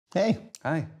Hey,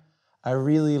 Hi. I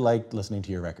really liked listening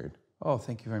to your record. Oh,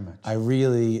 thank you very much. I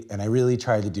really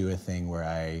tried to do a thing where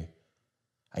I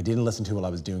didn't listen to it while I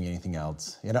was doing anything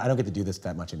else. You know, I don't get to do this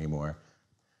that much anymore.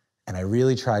 And I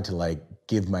really tried to like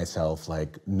give myself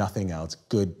like nothing else,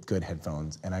 good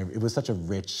headphones. And it was such a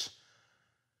rich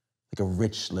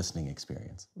listening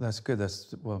experience. That's good.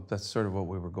 That's sort of what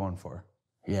we were going for.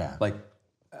 Yeah. Like,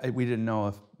 we didn't know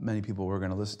if many people were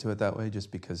going to listen to it that way,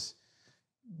 just because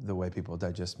the way people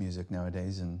digest music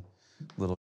nowadays and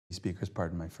little speakers.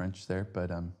 Pardon my French there,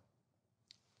 but I'm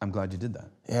glad you did that.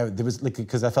 Yeah, there was like,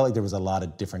 because I felt like there was a lot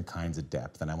of different kinds of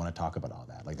depth, and I want to talk about all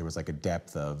that. Like there was like a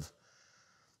depth of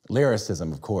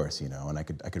lyricism, of course, you know, and I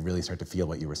could really start to feel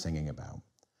what you were singing about.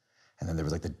 And then there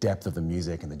was like the depth of the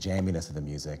music and the jamminess of the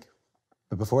music.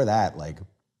 But before that, like,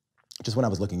 just when I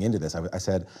was looking into this, I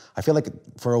said, I feel like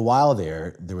for a while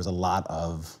there was a lot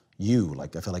of you.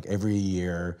 Like, I feel like every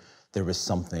year there was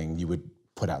something, you would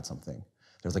put out something.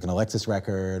 There was like an Alexis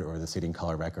record or the City and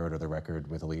Colour record or the record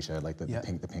with Alicia, like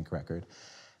the pink record.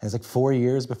 And it's like 4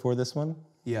 years before this one.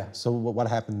 Yeah. So what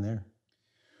happened there?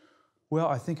 Well,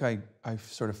 I think I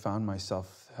sort of found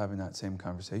myself having that same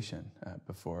conversation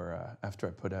after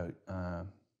I put out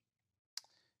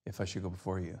If I Should Go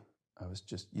Before You. I was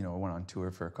just, I went on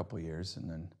tour for a couple of years, and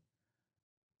then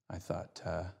I thought,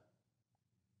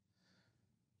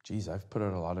 geez, I've put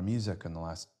out a lot of music in the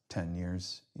last 10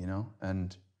 years,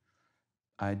 and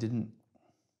I didn't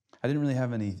really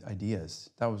have any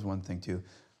ideas. That was one thing too.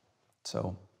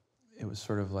 So it was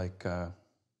sort of like,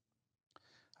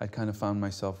 I'd kind of found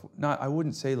myself, I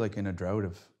wouldn't say like in a drought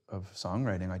of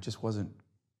songwriting. I just wasn't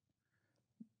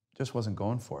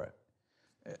going for it.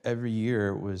 Every year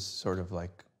it was sort of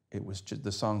like, it was just,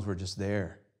 the songs were just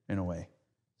there in a way.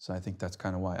 So I think that's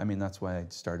kind of why, that's why I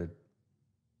started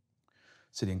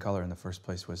City and Colour in the first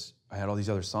place. Was I had all these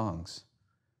other songs,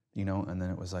 and then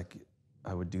it was like,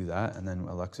 I would do that, and then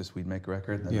Alexis, we'd make a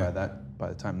record, and then by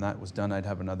the time that was done, I'd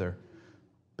have another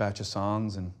batch of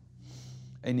songs, and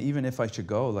even If I Should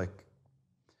Go, like,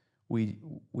 we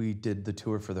did the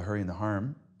tour for the Hurry and the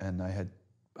Harm, and I had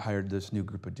hired this new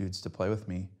group of dudes to play with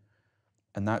me,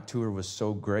 and that tour was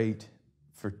so great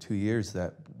for 2 years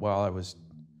that while I was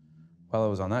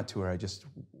on that tour, I just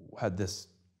had this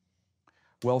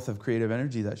wealth of creative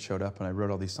energy that showed up, and I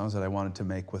wrote all these songs that I wanted to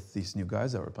make with these new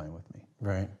guys that were playing with me.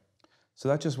 Right. So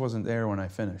that just wasn't there when I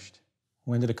finished.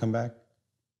 When did it come back?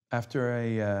 After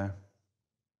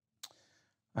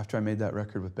I made that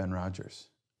record with Ben Rogers.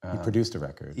 You produced a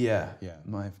record. Yeah. Yeah.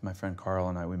 My friend Carl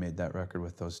and I, we made that record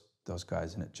with those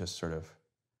guys, and it just sort of,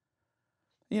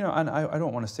 and I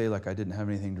don't want to say like I didn't have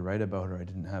anything to write about or I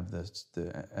didn't have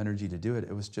the energy to do it.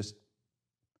 It was just,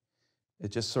 it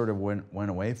just sort of went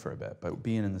away for a bit. But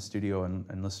being in the studio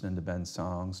and listening to Ben's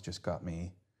songs just got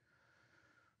me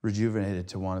rejuvenated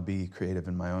to want to be creative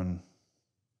in my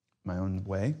own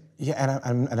way. Yeah,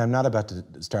 and I'm not about to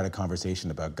start a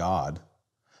conversation about God,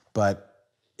 but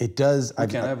it does.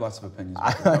 I have lots of opinions.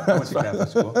 I went to Catholic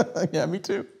school. Yeah, me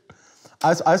too.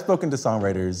 I've spoken to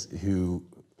songwriters who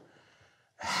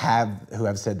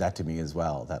have said that to me as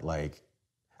well. That like,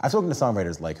 I've spoken to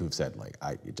songwriters like who've said like,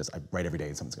 I write every day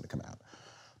and something's going to come out.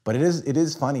 But it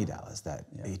is funny, Dallas, that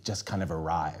it just kind of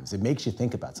arrives. It makes you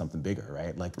think about something bigger,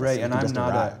 right? Like right, and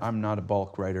I'm not a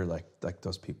bulk writer like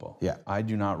those people. Yeah, I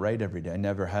do not write every day. I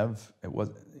never have. It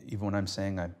was even when I'm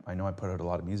saying I know I put out a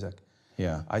lot of music.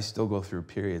 Yeah, I still go through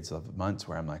periods of months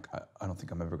where I'm like, I don't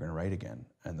think I'm ever going to write again,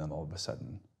 and then all of a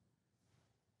sudden,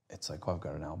 it's like, oh, I've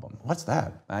got an album. What's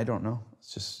that? I don't know.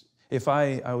 It's just.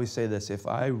 I always say this, if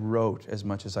I wrote as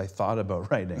much as I thought about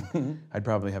writing, I'd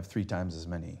probably have 3 times as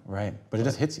many. Right, but it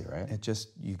just hits you, right? It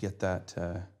just, you get that,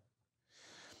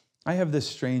 I have this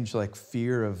strange like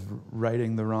fear of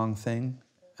writing the wrong thing,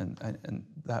 and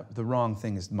that the wrong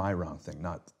thing is my wrong thing,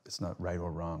 it's not right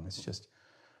or wrong, it's just,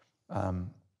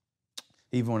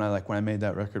 even when I made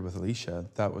that record with Alicia,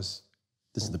 this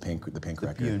is the pink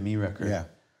record. You and Me record. Yeah.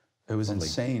 It was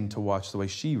insane to watch the way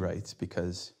she writes,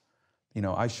 because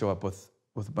I show up with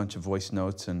a bunch of voice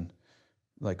notes and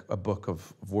like a book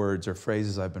of words or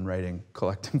phrases I've been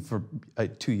collecting for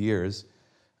 2 years,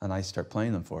 and I start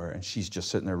playing them for her, and she's just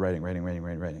sitting there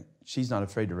writing. She's not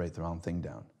afraid to write the wrong thing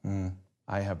down. Mm.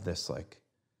 I have this like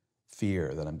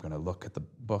fear that I'm going to look at the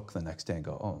book the next day and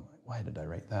go, oh, why did I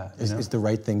write that? Is the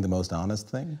right thing the most honest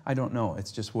thing? I don't know.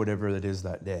 It's just whatever it is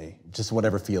that day. Just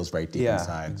whatever feels right deep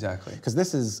inside. Yeah, exactly. Because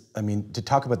this is, to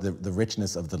talk about the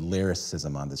richness of the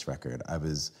lyricism on this record, I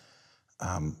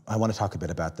want to talk a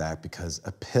bit about that, because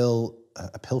a pill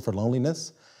for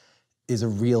loneliness is a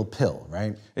real pill,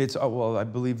 right? It's, well, I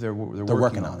believe they're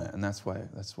working on it, and that's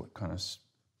what kind of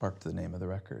sparked the name of the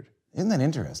record. Isn't that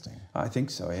interesting? I think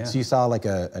so, yeah. So you saw like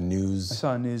a I news.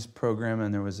 saw a news program,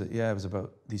 and there was it was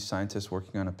about these scientists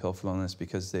working on a pill for loneliness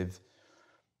because the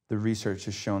research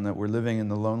has shown that we're living in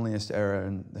the loneliest era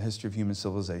in the history of human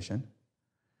civilization,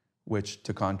 which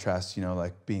to contrast,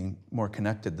 like being more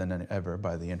connected than ever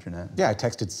by the internet. Yeah, I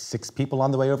texted 6 people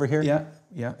on the way over here.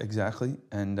 Yeah, exactly.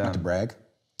 And Not to brag.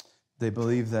 they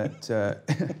believe that,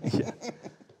 yeah,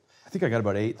 I think I got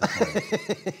about 8 this morning.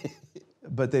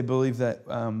 But they believe that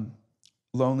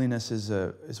loneliness is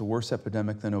a worse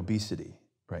epidemic than obesity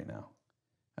right now.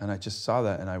 And I just saw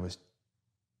that, and I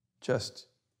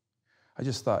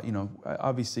just thought,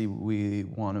 obviously we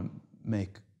want to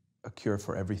make a cure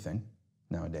for everything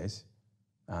nowadays.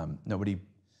 Nobody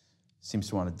seems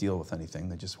to want to deal with anything.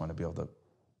 They just want to be able to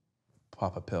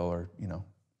pop a pill or,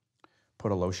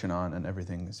 put a lotion on and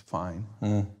everything is fine.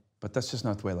 But that's just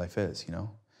not the way life is,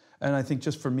 And I think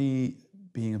just for me,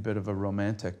 being a bit of a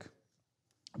romantic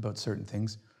about certain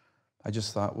things, I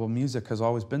just thought, well, music has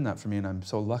always been that for me, and I'm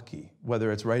so lucky.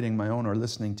 Whether it's writing my own or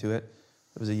listening to it,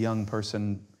 as a young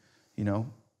person,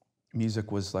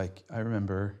 music was like, I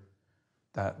remember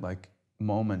that like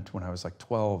moment when I was like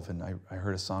 12 and I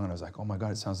heard a song and I was like, oh my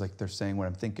God, it sounds like they're saying what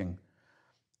I'm thinking.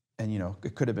 And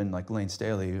it could have been like Lane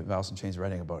Staley of Alice in Chains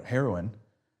writing about heroin,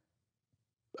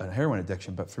 a heroin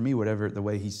addiction, but for me, the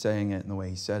way he's saying it and the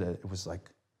way he said it, it was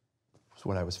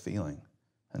what I was feeling.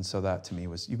 And so that to me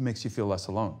makes you feel less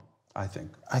alone, I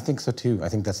think. I think so too. I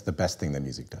think that's the best thing that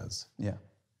music does. Yeah.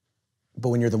 But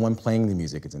when you're the one playing the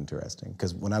music, it's interesting.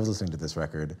 Because when I was listening to this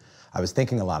record, I was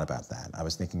thinking a lot about that. I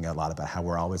was thinking a lot about how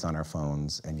we're always on our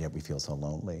phones and yet we feel so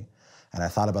lonely. And I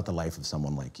thought about the life of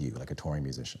someone like you, like a touring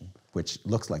musician, which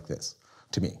looks like this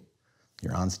to me.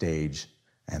 You're on stage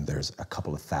and there's a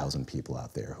couple of thousand people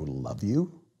out there who love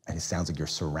you. And it sounds like you're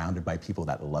surrounded by people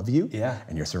that love you. Yeah.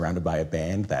 And you're surrounded by a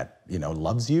band that,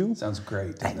 loves you. Sounds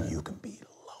great. And you can be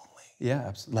lonely. Yeah,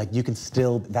 absolutely. Like you can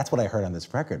still, that's what I heard on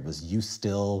this record, was you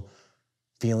still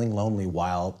feeling lonely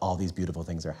while all these beautiful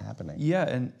things are happening. Yeah,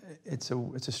 and it's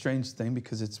a strange thing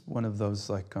because it's one of those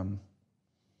like,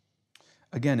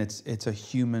 again, it's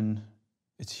human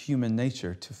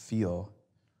nature to feel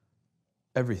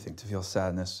everything, to feel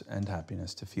sadness and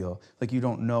happiness, to feel like you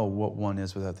don't know what one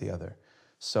is without the other.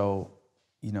 So,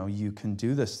 you can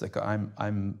do this. Like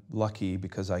I'm lucky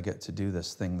because I get to do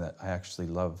this thing that I actually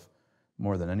love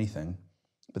more than anything,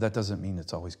 but that doesn't mean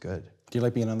it's always good. Do you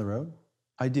like being on the road?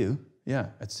 I do. Yeah,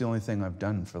 it's the only thing I've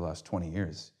done for the last 20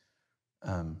 years.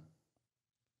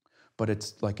 But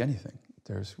it's like anything.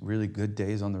 There's really good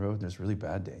days on the road. There's really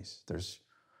bad days. There's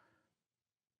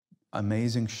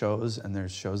amazing shows, and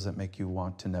there's shows that make you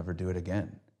want to never do it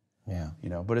again. Yeah.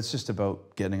 But it's just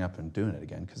about getting up and doing it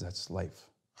again because that's life.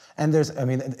 And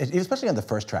especially on the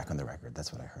first track on the record,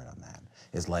 that's what I heard on that,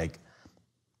 is like,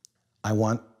 I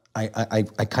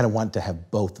kind of want to have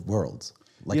both worlds.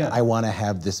 Like, yeah. I want to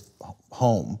have this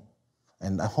home,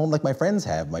 and a home like my friends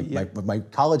have, my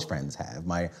college friends have,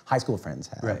 my high school friends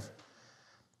have. Right.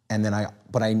 And then I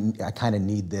kind of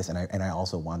need this, and I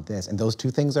also want this, and those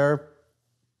two things are.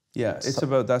 Yeah,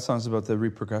 that song's about the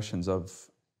repercussions of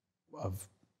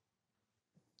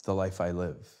the life I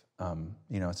live.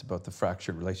 It's about the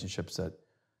fractured relationships that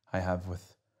I have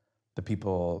with the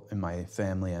people in my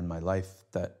family and my life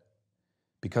that,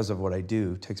 because of what I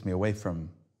do, takes me away from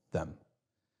them.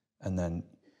 And then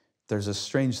there's a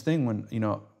strange thing when,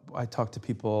 I talk to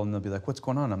people and they'll be like, what's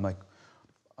going on? I'm like,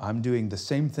 I'm doing the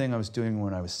same thing I was doing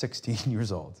when I was 16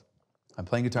 years old. I'm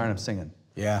playing guitar and I'm singing.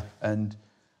 Yeah. And,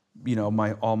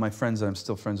 all my friends that I'm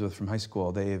still friends with from high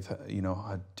school, they've,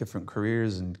 had different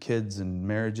careers and kids and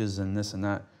marriages and this and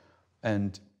that.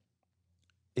 And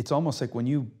it's almost like when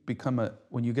you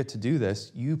get to do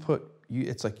this,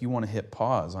 it's like you want to hit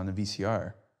pause on a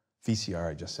VCR.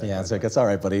 VCR, I just said. Yeah, it's all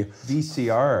right, buddy.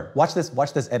 VCR. Watch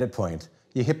this edit point.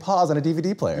 You hit pause on a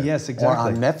DVD player. Yes, exactly. Or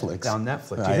on Netflix. On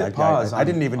Netflix. You hit pause. I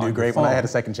didn't even do great when I had a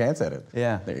second chance at it.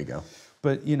 Yeah. There you go.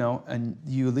 But, and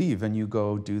you leave and you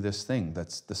go do this thing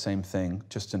that's the same thing,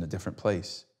 just in a different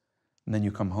place. And then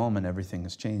you come home and everything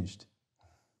has changed.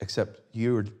 Except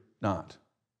you're not.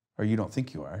 Or you don't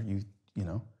think you are. You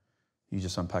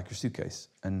just unpack your suitcase.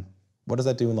 And what does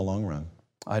that do in the long run?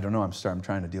 I don't know. I'm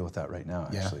trying to deal with that right now,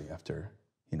 actually, yeah. After,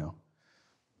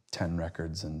 10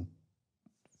 records and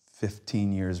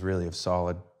 15 years really of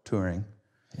solid touring.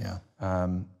 Yeah.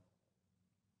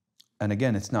 And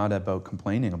again, it's not about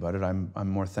complaining about it. I'm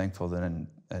more thankful and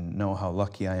know how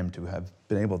lucky I am to have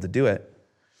been able to do it.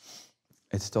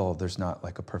 It's still, there's not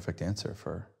like a perfect answer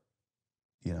for,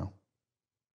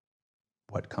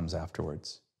 what comes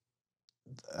afterwards.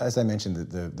 As I mentioned,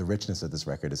 the richness of this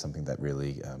record is something that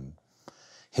really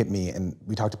hit me. And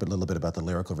we talked a little bit about the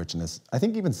lyrical richness. I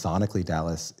think even sonically,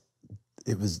 Dallas,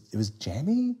 it was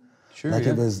jammy. Sure, Like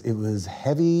yeah. it was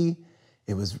heavy.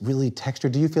 It was really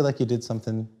textured. Do you feel like you did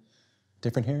something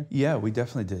different here? Yeah, we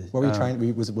definitely did. What were you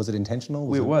trying? Was it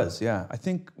intentional? It was, yeah. I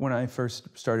think when I first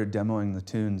started demoing the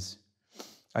tunes,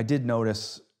 I did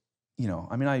notice, you know,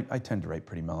 I mean, I tend to write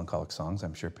pretty melancholic songs.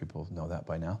 I'm sure people know that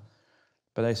by now.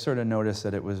 But I sort of noticed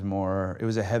that it was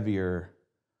a heavier,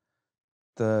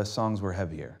 the songs were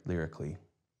heavier lyrically.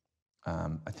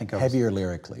 I think heavier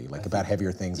lyrically, like about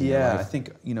heavier things in your yeah, life. I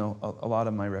think, you know, a lot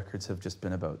of my records have just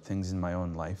been about things in my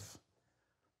own life.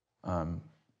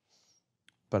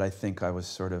 But I think I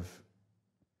was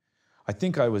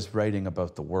writing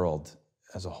about the world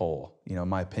as a whole, you know,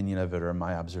 my opinion of it or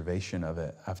my observation of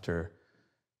it after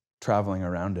traveling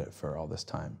around it for all this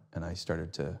time. And I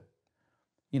started to,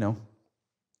 you know,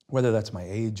 whether that's my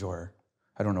age or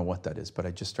I don't know what that is, but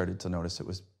I just started to notice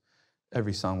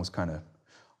every song was kind of,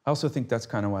 I also think that's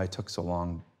kind of why it took so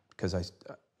long, because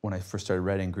when I first started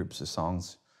writing groups of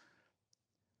songs,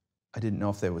 I didn't know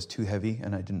if that was too heavy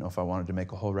and I didn't know if I wanted to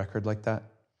make a whole record like that.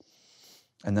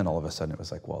 And then all of a sudden it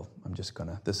was like, well,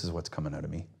 this is what's coming out of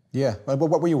me. Yeah, but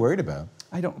what were you worried about?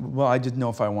 I didn't know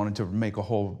if I wanted to make a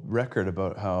whole record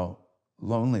about how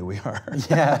lonely we are.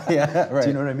 Yeah, right. Do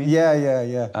you know what I mean?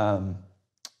 Yeah.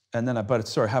 And then, but it's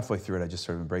sort of halfway through it, I just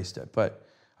sort of embraced it. But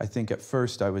I think at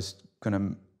first I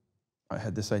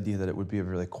had this idea that it would be a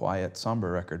really quiet,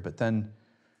 somber record. But then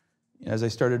as I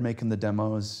started making the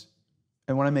demos,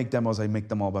 and when I make demos, I make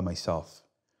them all by myself.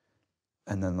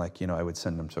 And then like, you know, I would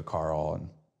send them to Carl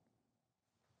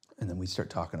and then we'd start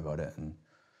talking about it. And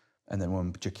then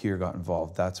when Jakir got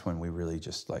involved, that's when we really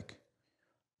just like,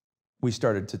 we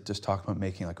started to just talk about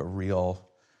making like a real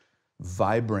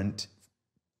vibrant,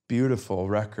 beautiful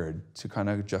record to kind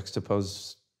of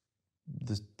juxtapose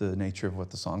the nature of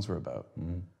what the songs were about.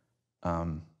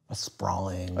 A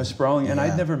sprawling. And yeah.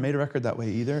 I'd never made a record that way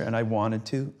either, and I wanted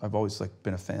to. I've always like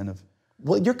been a fan of.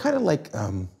 Well, you're kind of like, I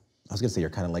was gonna say you're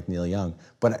kind of like Neil Young,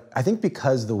 but I think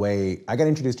because the way, I got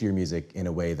introduced to your music in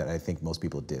a way that I think most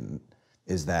people didn't,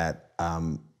 is that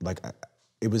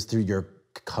it was through your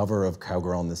cover of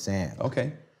Cowgirl in the Sand.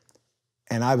 Okay.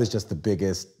 And I was just the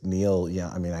biggest Neil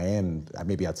Young, I mean, I am,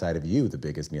 maybe outside of you, the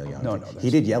biggest Neil Young. No, he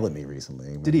did yell at me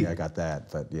recently. Did he? I got that,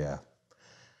 but yeah.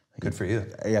 Good for you.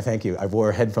 Yeah, thank you. I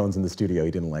wore headphones in the studio,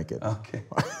 he didn't like it. Okay.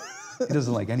 He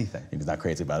doesn't like anything. He's not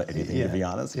crazy about anything, Yeah. to be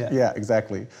honest. Yeah. Yeah,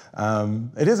 exactly.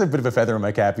 It is a bit of a feather in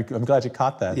my cap. I'm glad you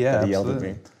caught that, Yeah, that he yelled at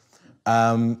absolutely.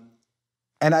 me.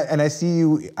 And I see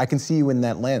you, I can see you in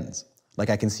that lens. Like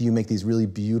I can see you make these really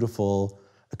beautiful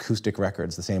acoustic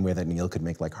records the same way that Neil could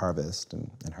make like Harvest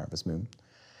and Harvest Moon.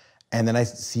 And then I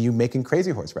see you making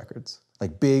Crazy Horse records,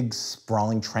 like big,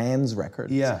 sprawling trans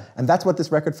records. Yeah. And that's what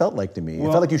this record felt like to me. It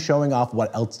felt like you're showing off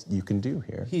what else you can do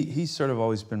here. He's sort of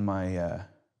always been my,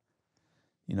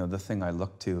 you know, the thing I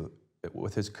look to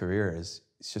with his career is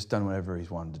he's just done whatever he's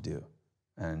wanted to do.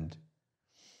 And,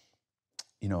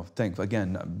 you know,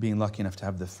 again, being lucky enough to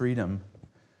have the freedom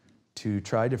to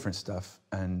try different stuff,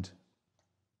 and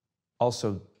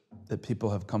also that people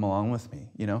have come along with me,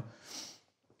 you know?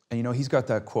 And, you know, he's got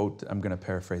that quote, I'm going to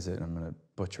paraphrase it, and I'm going to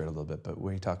butcher it a little bit, but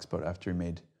where he talks about after he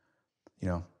made, you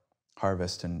know,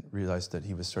 Harvest and realized that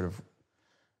he was sort of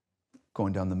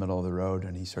going down the middle of the road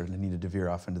and he sort of needed to veer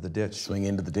off into the ditch. Swing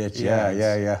into the ditch, Yeah,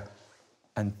 yeah.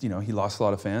 And, you know, he lost a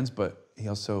lot of fans, but he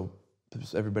also,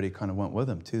 everybody kind of went with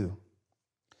him too.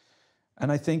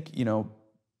 And I think, you know,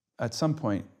 at some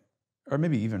point, or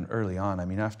maybe even early on, I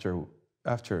mean, after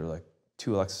like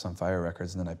 2 Alexis on Fire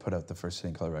records, and then I put out the first City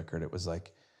and Colour record, it was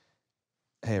like,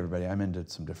 hey, everybody, I'm into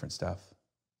some different stuff.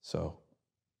 So,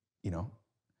 you know,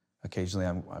 occasionally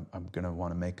I'm going to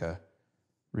want to make a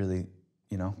really,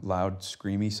 you know, loud,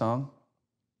 screamy song.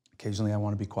 Occasionally I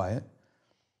want to be quiet.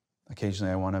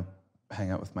 Occasionally I want to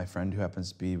hang out with my friend who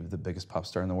happens to be the biggest pop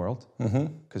star in the world,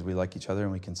 because we like each other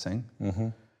and we can sing.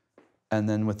 And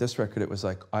then with this record, it was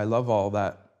like, I love all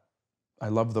that. I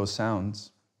love those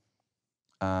sounds.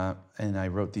 And I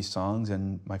wrote these songs,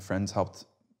 and my friends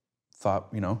thought,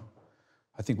 you know,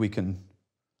 I think we can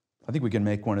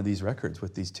make one of these records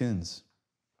with these tunes.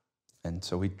 And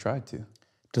so we tried to.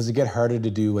 Does it get harder to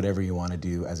do whatever you want to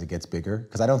do as it gets bigger?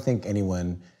 Because I don't think I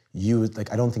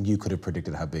don't think you could have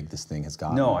predicted how big this thing has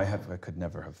gotten. No, I could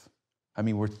never have. I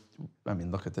mean,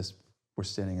 look at this. We're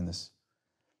standing in this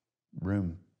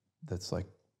room that's like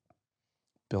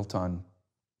built on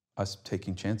us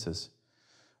taking chances.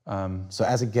 So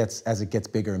as it gets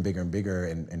bigger and bigger and bigger,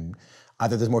 and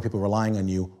either there's more people relying on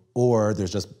you, or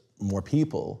there's just more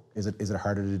people, is it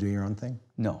harder to do your own thing?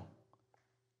 No,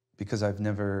 because I've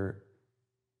never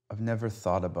I've never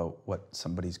thought about what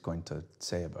somebody's going to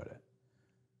say about it.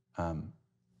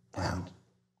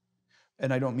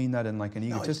 And I don't mean that in like an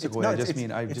egotistical way. I just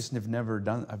mean I've never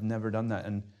done that.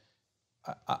 And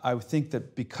I think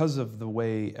that because of the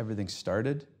way everything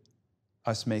started,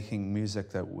 us making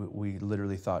music that we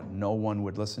literally thought no one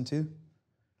would listen to,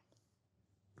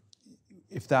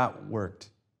 if that worked,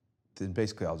 then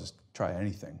basically I'll just try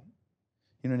anything.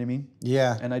 You know what I mean?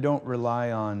 Yeah. And I don't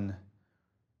rely on,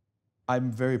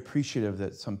 I'm very appreciative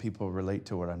that some people relate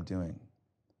to what I'm doing,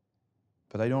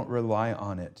 but I don't rely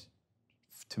on it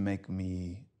to make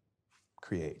me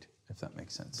create, if that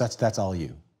makes sense. That's all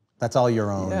you. That's all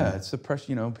your own. Yeah, it's the pressure,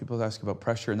 you know, people ask about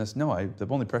pressure and this. No, the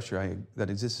only pressure that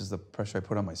exists is the pressure I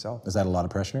put on myself. Is that a lot of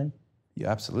pressure?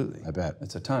 Yeah, absolutely. I bet.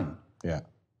 It's a ton. Yeah.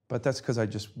 But that's because I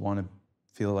just want to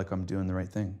feel like I'm doing the right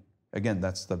thing. Again,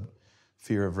 that's the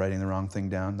fear of writing the wrong thing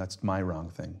down. That's my wrong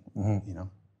thing, you know?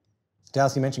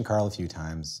 Dallas, you mentioned Carl a few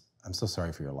times. I'm so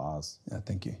sorry for your loss. Yeah,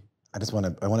 thank you. I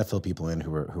want to fill people in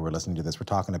who are listening to this. We're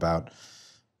talking about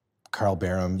Carl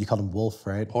Barron. You called him Wolf,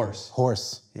 right?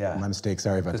 Horse. Yeah. My mistake.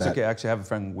 Sorry about that. It's okay. Actually, I have a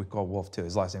friend we call Wolf too.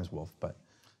 His last name is Wolf, but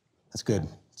that's good.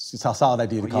 It's a solid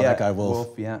idea to call that guy Wolf.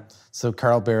 Wolf, yeah. So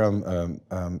Carl Barron,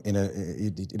 in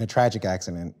a tragic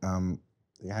accident. How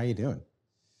are you doing?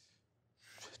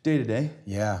 Day to day.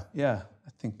 Yeah. Yeah. I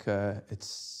think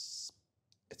it's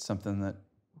something that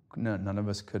none of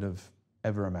us could have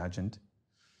ever imagined,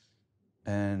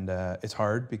 and it's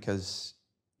hard because,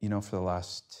 you know, for the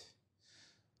last,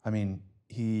 I mean,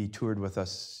 he toured with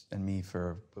us and me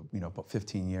for, you know, about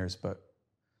 15 years, but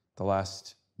the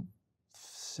last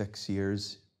 6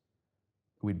 years,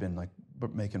 we'd been like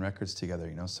making records together,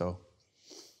 you know, so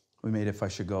we made If I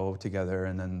Should Go together,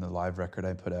 and then the live record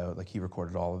I put out, like he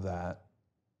recorded all of that,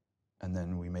 and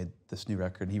then we made this new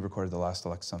record, and he recorded the last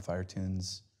Alexisonfire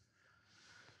tunes.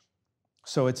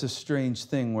 So it's a strange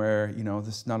thing where, you know,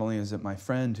 this not only is it my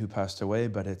friend who passed away,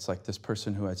 but it's like this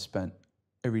person who I'd spent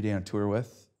every day on tour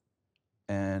with,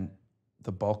 and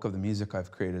the bulk of the music I've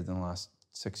created in the last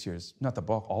 6 years, not the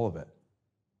bulk, all of it,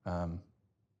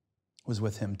 was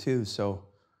with him too. So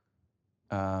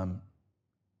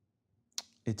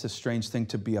it's a strange thing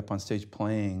to be up on stage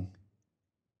playing,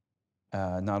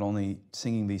 not only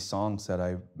singing these songs that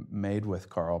I made with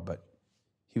Carl, but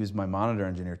he was my monitor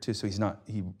engineer too. So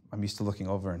I'm used to looking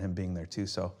over and him being there too.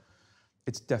 So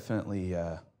it's definitely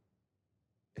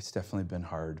been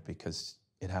hard because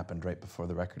it happened right before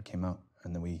the record came out,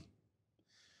 and then we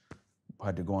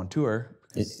had to go on tour.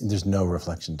 There's no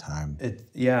reflection time.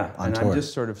 Yeah, on and tour. I'm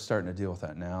just sort of starting to deal with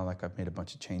that now. Like I've made a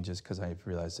bunch of changes because I've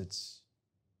realized it's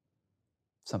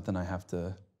something I have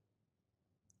to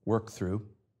work through.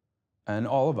 And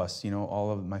all of us, you know,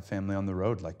 all of my family on the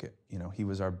road, like it, you know, he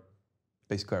was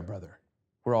basically our brother.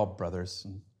 We're all brothers.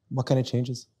 And, what kind of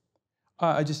changes?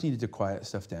 I just needed to quiet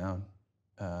stuff down,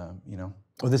 you know.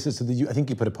 Oh, this is, I think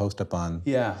you put a post up on.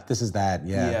 Yeah. This is that,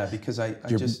 yeah. Yeah, because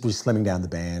you're slimming down the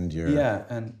band. Yeah,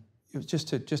 and it was just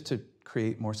to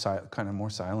create more more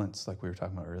silence, like we were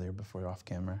talking about earlier before off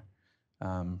camera.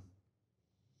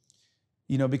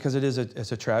 You know, because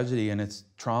it's a tragedy and it's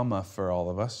trauma for all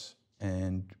of us,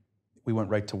 and we went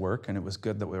right to work, and it was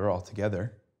good that we were all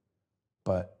together,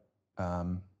 but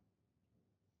I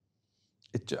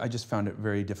just found it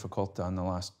very difficult on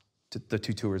the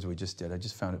 2 tours we just did. I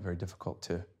just found it very difficult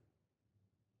to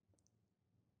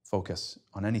focus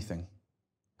on anything.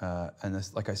 And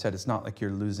this, like I said, it's not like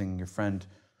you're losing your friend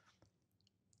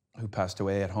who passed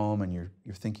away at home and you're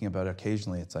thinking about it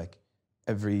occasionally. It's like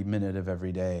every minute of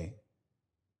every day,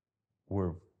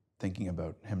 we're thinking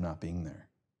about him not being there.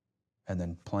 And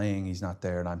then playing, he's not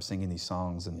there, and I'm singing these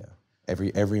songs. And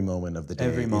every moment of the day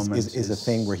is a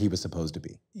thing where he was supposed to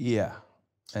be. Yeah.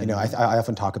 And, you know, I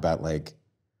often talk about like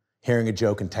hearing a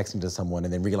joke and texting to someone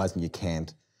and then realizing you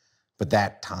can't, but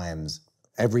that times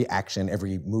every action,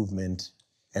 every movement,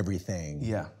 everything.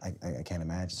 Yeah. I can't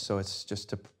imagine. So it's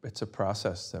just it's a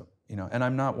process that, you know, and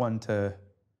I'm not one to,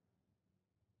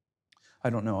 I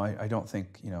don't know, I don't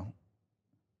think, you know,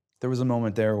 there was a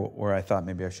moment there where I thought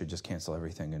maybe I should just cancel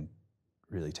everything and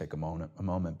really take a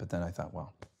moment, but then I thought,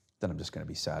 well, then I'm just going to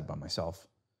be sad by myself.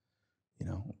 You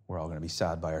know, we're all going to be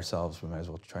sad by ourselves. We might as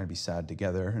well try to be sad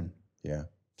together and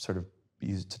sort of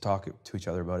use it to talk to each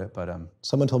other about it. But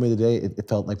someone told me today it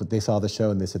felt like they saw the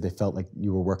show and they said they felt like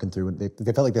you were working through it.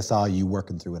 They felt like they saw you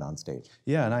working through it on stage.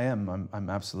 Yeah, and I am. I'm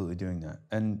absolutely doing that.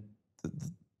 And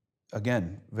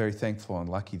again, very thankful and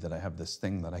lucky that I have this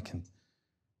thing that I can.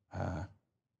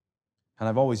 And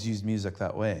I've always used music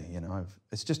that way. You know,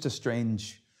 it's just a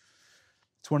strange.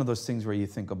 It's one of those things where you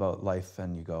think about life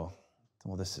and you go,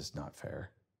 well, this is not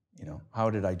fair. You know, how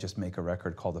did I just make a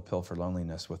record called A Pill for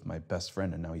Loneliness with my best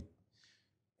friend, and now he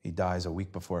he dies a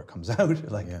week before it comes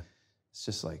out. Like, Yeah. it's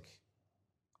just like,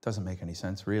 doesn't make any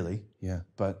sense really, Yeah.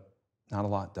 but not a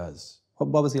lot does.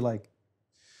 What was he like?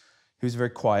 He was very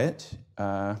quiet.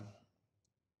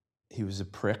 He was a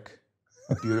prick,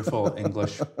 a beautiful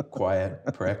English, quiet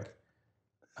prick.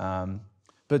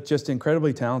 But just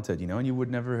incredibly talented, you know, and you would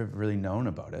never have really known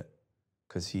about it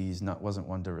because wasn't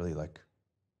one to really like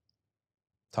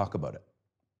talk about it.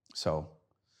 So,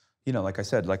 you know, like I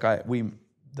said,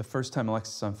 the first time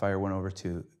Alexisonfire went over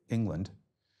to England,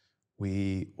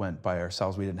 we went by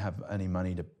ourselves. We didn't have any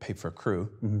money to pay for a crew.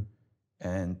 Mm-hmm.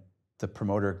 And the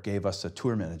promoter gave us a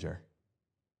tour manager.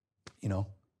 You know,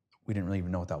 we didn't really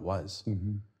even know what that was.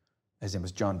 Mm-hmm. His name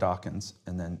was John Dawkins.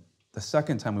 And then the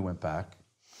second time we went back,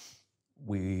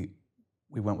 we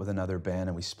went with another band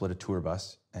and we split a tour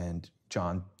bus, and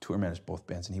John tour managed both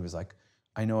bands, and he was like,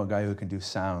 I know a guy who can do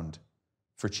sound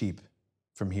for cheap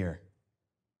from here.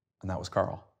 And that was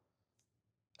Carl.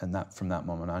 And that from that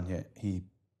moment on, he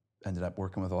ended up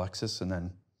working with Alexis and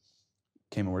then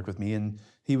came and worked with me, and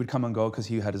he would come and go because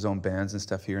he had his own bands and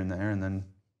stuff here and there. And then,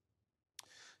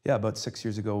 yeah, about 6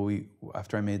 years ago,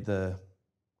 after I made I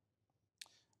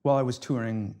was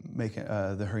touring, making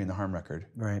the Hurry and the Harm record.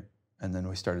 Right. And then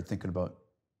we started thinking about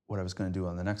what I was going to do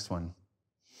on the next one.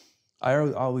 I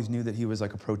always knew that he was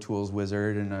like a Pro Tools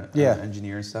wizard and an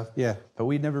engineer and stuff. Yeah. But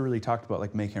we'd never really talked about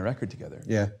like making a record together.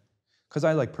 Yeah. Because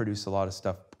I like produced a lot of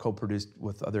stuff, co-produced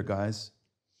with other guys.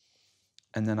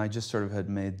 And then I just sort of had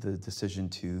made the decision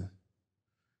to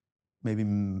maybe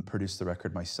produce the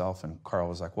record myself. And Carl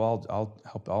was like, well, I'll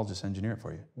help, I'll just engineer it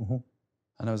for you. Mm-hmm.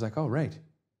 And I was like, oh, right.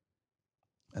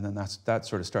 And then that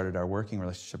sort of started our working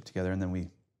relationship together. And then we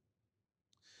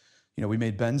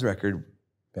made Ben's record.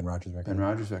 Ben Rogers record. Ben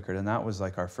Rogers record. And that was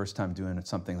like our first time doing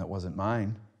something that wasn't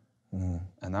mine. Mm.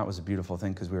 And that was a beautiful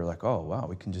thing because we were like, oh, wow,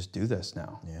 we can just do this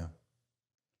now. Yeah.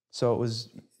 So it was,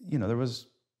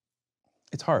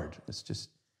 it's hard. It's just.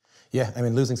 Yeah, I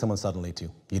mean, losing someone suddenly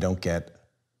too. You don't get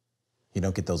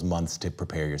those months to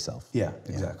prepare yourself. Yeah,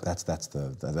 exactly. That's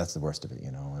the worst of it,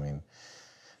 you know. I mean,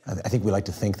 I think we like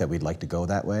to think that we'd like to go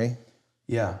that way.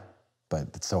 Yeah. But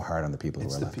it's so hard on the people who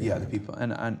are left behind. Yeah, the people.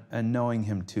 And knowing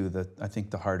him too, that I think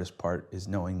the hardest part is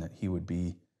knowing that he would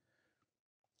be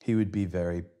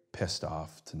very pissed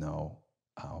off to know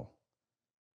how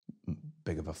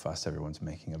big of a fuss everyone's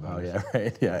making about it. Oh yeah,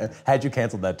 right. Yeah. Had you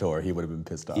canceled that tour, he would have been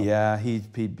pissed off. Yeah,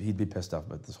 he'd be pissed off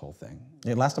about this whole thing.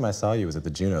 Yeah, last time I saw you was at the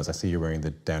Junos. I see you wearing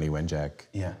the Downey Wenjack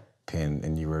pin,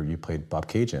 and you played Bob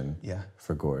Cajun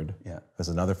for Gord. Yeah. There's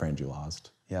another friend you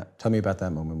lost. Yeah. Tell me about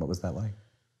that moment. What was that like?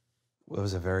 Well, it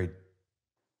was a very,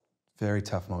 very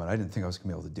tough moment. I didn't think I was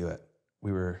gonna be able to do it.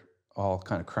 We were all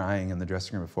kind of crying in the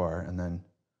dressing room before, and then,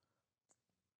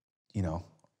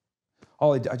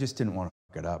 I just didn't want to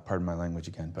fuck it up. Pardon my language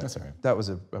again, but that's all right. That was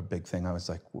a big thing. I was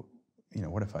like, what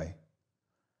if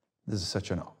this is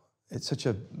it's such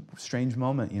a strange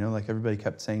moment, like everybody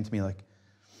kept saying to me, like,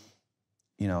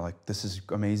 this is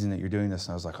amazing that you're doing this.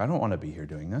 And I was like, I don't want to be here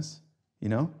doing this,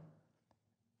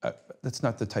 That's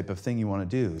not the type of thing you want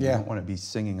to do. Yeah. You don't want to be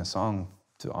singing a song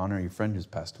to honor your friend who's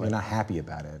passed away. You're not happy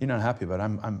about it. You're not happy, but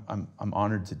I'm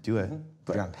honored to do it. Mm-hmm.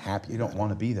 But you're not happy. You don't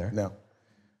want to be there. No.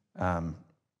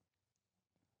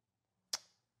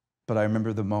 But I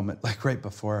remember the moment, like right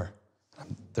before,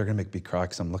 they're gonna make me cry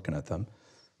because I'm looking at them.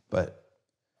 But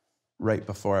right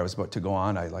before I was about to go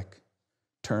on, I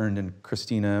turned, and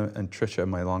Christina and Trisha,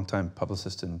 my longtime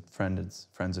publicist and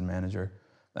friends and manager,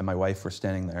 and my wife were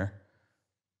standing there.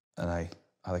 And I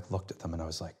looked at them and I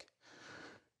was like,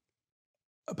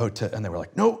 and they were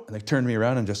like, no, and they turned me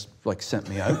around and just sent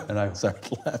me out. And I started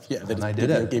to laugh. Yeah, and I did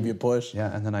it. Gave you a push.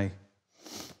 Yeah, and then I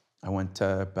went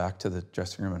back to the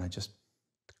dressing room and I just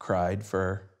cried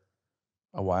for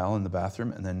a while in the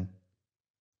bathroom. And then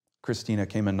Christina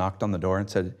came and knocked on the door and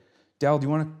said, Dal, do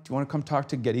you want to come talk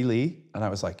to Geddy Lee? And I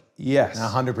was like, yes.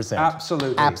 100%.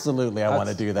 Absolutely. Absolutely, I want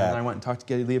to do that. And I went and talked to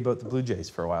Geddy Lee about the Blue Jays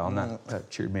for a while, and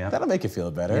that cheered me up. That'll make you feel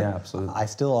better. Yeah, absolutely. I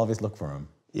still always look for him.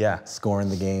 Yeah. Scoring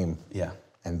the game. Yeah.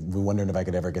 And we're wondering if I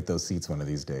could ever get those seats one of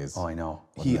these days. Oh, I know.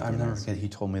 I'll never forget, he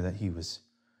told me that we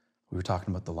were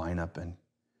talking about the lineup, and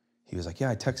he was like, yeah,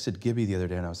 I texted Gibby the other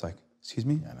day, and I was like, excuse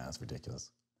me? Yeah, no, that's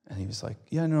ridiculous. And he was like,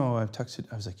 yeah, no, I've texted.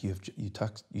 I was like, you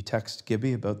text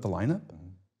Gibby about the lineup? Mm-hmm.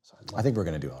 So I think we're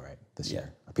going to do all right this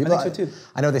year. People, I think so too.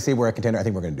 I know they say we're a contender. I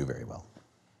think we're going to do very well.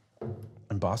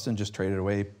 And Boston just traded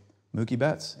away Mookie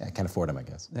Betts. Yeah, I can't afford him, I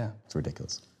guess. Yeah. It's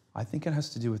ridiculous. I think it has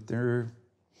to do with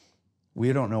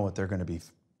we don't know what they're going to be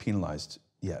penalized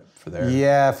yet for their.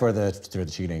 Yeah, for the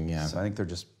cheating, yeah. So I think they're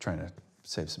just trying to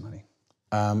save some money.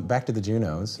 Back to the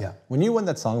Junos. Yeah. When you won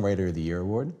that Songwriter of the Year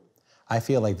award, I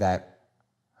feel like that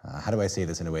how do I say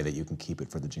this in a way that you can keep it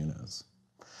for the Junos?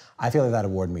 I feel like that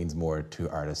award means more to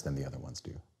artists than the other ones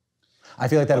do. I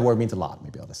feel like that award means a lot,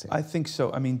 maybe I'll just say. I think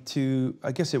so. I mean,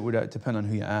 I guess it would depend on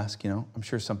who you ask, you know? I'm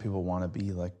sure some people want to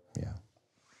be like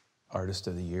Artist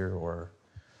of the Year, or...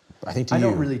 I think I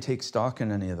don't really take stock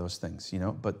in any of those things, you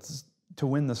know? But to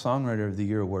win the Songwriter of the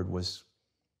Year award was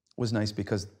nice,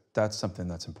 because that's something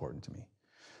that's important to me.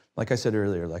 Like I said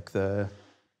earlier, like the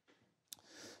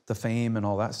fame and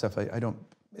all that stuff, I don't,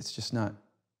 it's just not,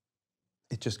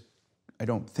 I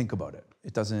don't think about it.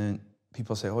 It doesn't,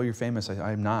 people say, oh, you're famous.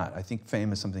 I'm not. I think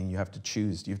fame is something you have to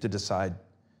choose. You have to decide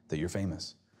that you're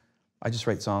famous. I just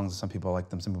write songs, some people like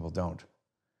them, some people don't,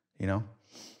 you know?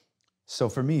 So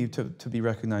for me, to be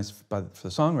recognized for the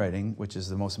songwriting, which is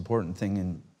the most important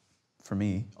thing for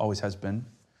me, always has been,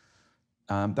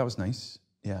 that was nice,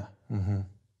 yeah. Mm-hmm.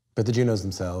 But the Junos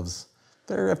themselves,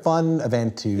 they're a fun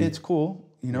event to... It's cool,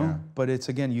 you know, but it's,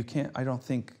 again, you can't, I don't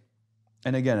think,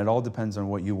 and again, it all depends on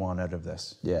what you want out of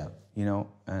this. Yeah. You know,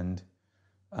 and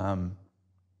I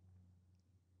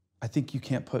think you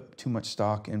can't put too much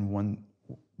stock in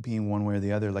being one way or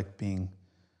the other, like being,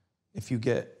 if you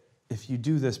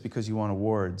do this because you want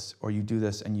awards, or you do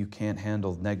this and you can't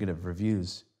handle negative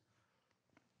reviews,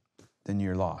 then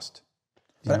you're lost.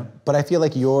 But I feel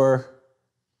like your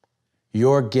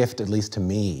gift, at least to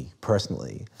me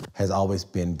personally, has always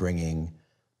been bringing,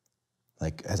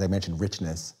 like, as I mentioned,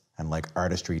 richness and like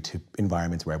artistry to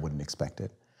environments where I wouldn't expect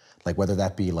it. Like whether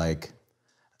that be like,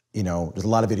 you know, there's a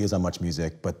lot of videos on Much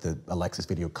Music, but the Alexis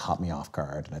video caught me off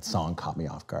guard, and that song caught me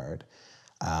off guard.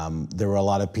 There were a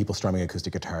lot of people strumming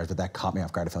acoustic guitars, but that caught me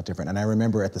off guard. It felt different. And I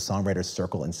remember at the Songwriters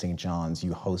Circle in St. John's,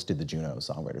 you hosted the Juno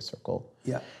Songwriters Circle.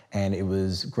 Yeah. And it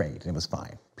was great, and it was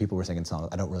fine. People were singing songs.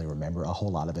 I don't really remember a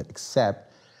whole lot of it,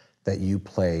 except that you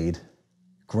played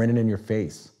Grinning in Your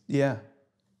Face. Yeah.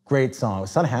 Great song.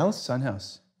 Son House? Son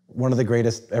House. One of the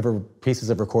greatest ever pieces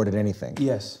of recorded anything.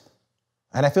 Yes.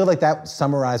 And I feel like that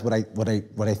summarized what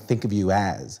I think of you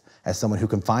as someone who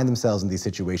can find themselves in these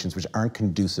situations which aren't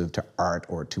conducive to art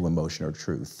or to emotion or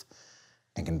truth,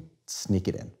 and can sneak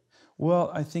it in.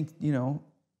 Well, I think, you know,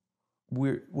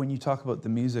 when you talk about the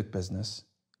music business,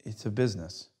 it's a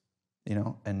business, you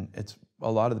know, and it's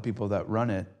a lot of the people that run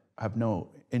it have no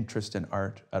interest in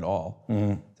art at all.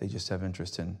 Mm-hmm. They just have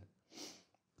interest in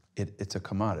it. It's a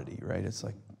commodity, right? It's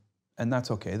like, and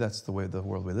that's okay. That's the way the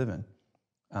world we live in.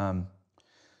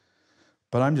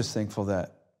 But I'm just thankful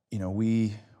that, you know,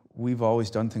 we've always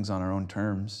done things on our own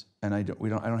terms, and I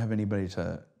don't have anybody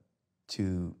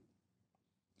to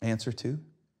answer to.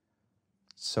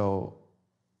 So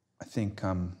I think,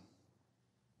 you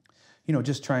know,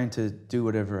 just trying to do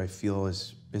whatever I feel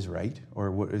is right, or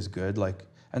what is good. Like,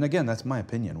 and again, that's my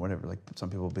opinion, whatever. Like, some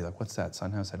people will be like, what's that,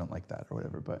 Son House? I don't like that, or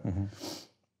whatever. But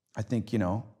I think, you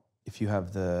know, if you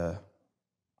have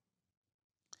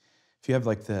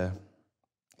like the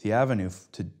avenue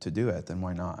to do it, then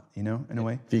why not, you know, in a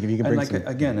way. If you can bring like,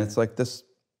 again, it's like this,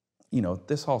 you know,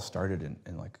 this all started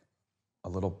in like a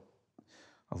little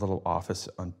office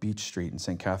on Beach Street in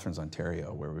St. Catharines,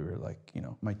 Ontario, where we were like, you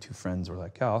know, my two friends were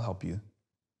like, yeah, I'll help you.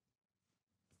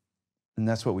 And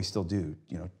that's what we still do,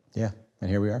 you know. Yeah,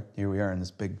 and here we are. Here we are in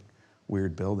this big,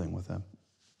 weird building with them,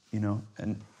 you know.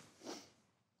 And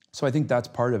so I think that's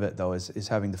part of it, though, is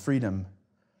having the freedom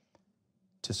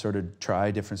to sort of try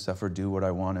different stuff or do what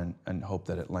I want and hope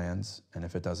that it lands. And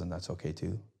if it doesn't, that's okay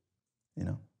too, you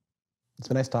know? It's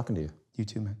been nice talking to you. You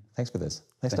too, man. Thanks for this.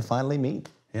 Nice to finally meet.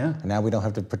 Yeah. And now we don't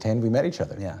have to pretend we met each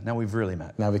other. Yeah, now we've really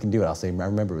met. Now we can do it. I'll say, I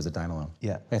remember it was at Dine Alone.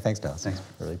 Yeah. Hey, thanks, Dallas. Thanks.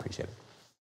 I really appreciate it.